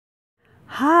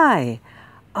Hi,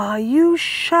 are you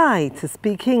shy to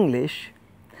speak English?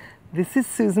 This is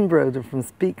Susan Broder from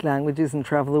Speak Languages and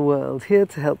Travel the World, here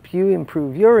to help you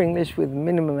improve your English with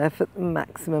minimum effort and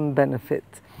maximum benefit.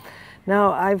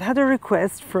 Now, I've had a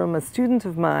request from a student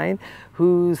of mine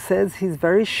who says he's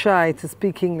very shy to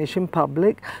speak English in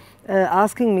public,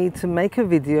 asking me to make a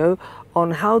video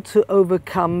on how to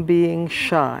overcome being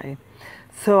shy.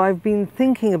 So I've been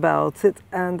thinking about it,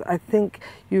 and I think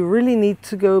you really need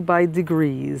to go by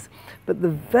degrees. But the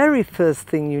very first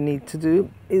thing you need to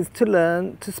do is to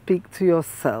learn to speak to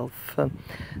yourself.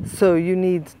 So you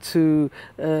need to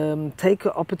take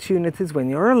opportunities when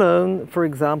you're alone. For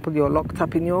example, you're locked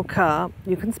up in your car,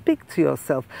 you can speak to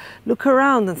yourself. Look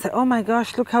around and say, oh my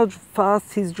gosh, look how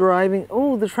fast he's driving.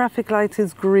 Oh, the traffic light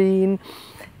is green.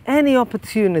 Any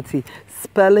opportunity,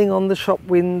 spelling on the shop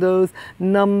windows,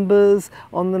 numbers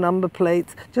on the number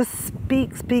plates, just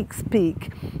speak, speak, speak.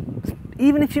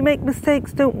 Even if you make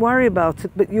mistakes, don't worry about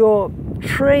it, but you're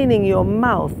training your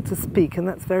mouth to speak, and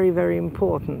that's very, very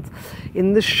important.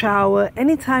 In the shower,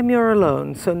 anytime you're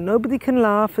alone, so nobody can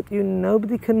laugh at you,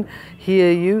 nobody can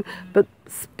hear you, but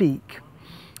speak.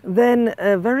 Then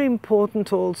very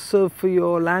important also for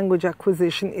your language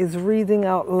acquisition is reading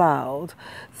out loud.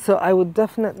 So I would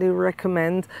definitely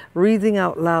recommend reading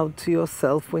out loud to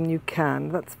yourself when you can.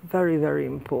 That's very, very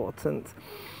important.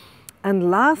 And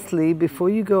lastly,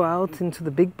 before you go out into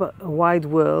the big wide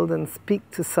world and speak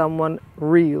to someone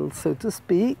real, so to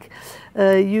speak,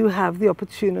 you have the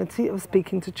opportunity of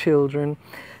speaking to children.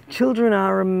 Children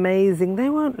are amazing. They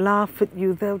won't laugh at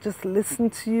you. They'll just listen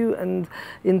to you and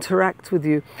interact with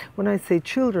you. When I say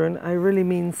children, I really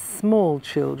mean small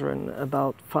children,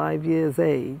 about 5 years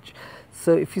age.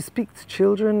 So if you speak to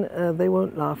children, they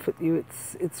won't laugh at you.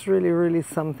 It's really, really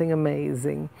something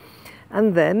amazing.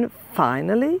 And then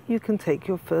finally, you can take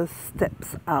your first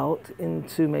steps out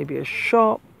into maybe a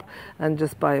shop and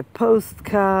just buy a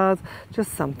postcard,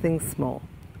 just something small.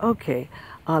 Okay,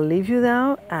 I'll leave you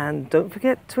now, and don't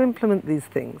forget to implement these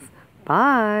things.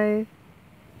 Bye!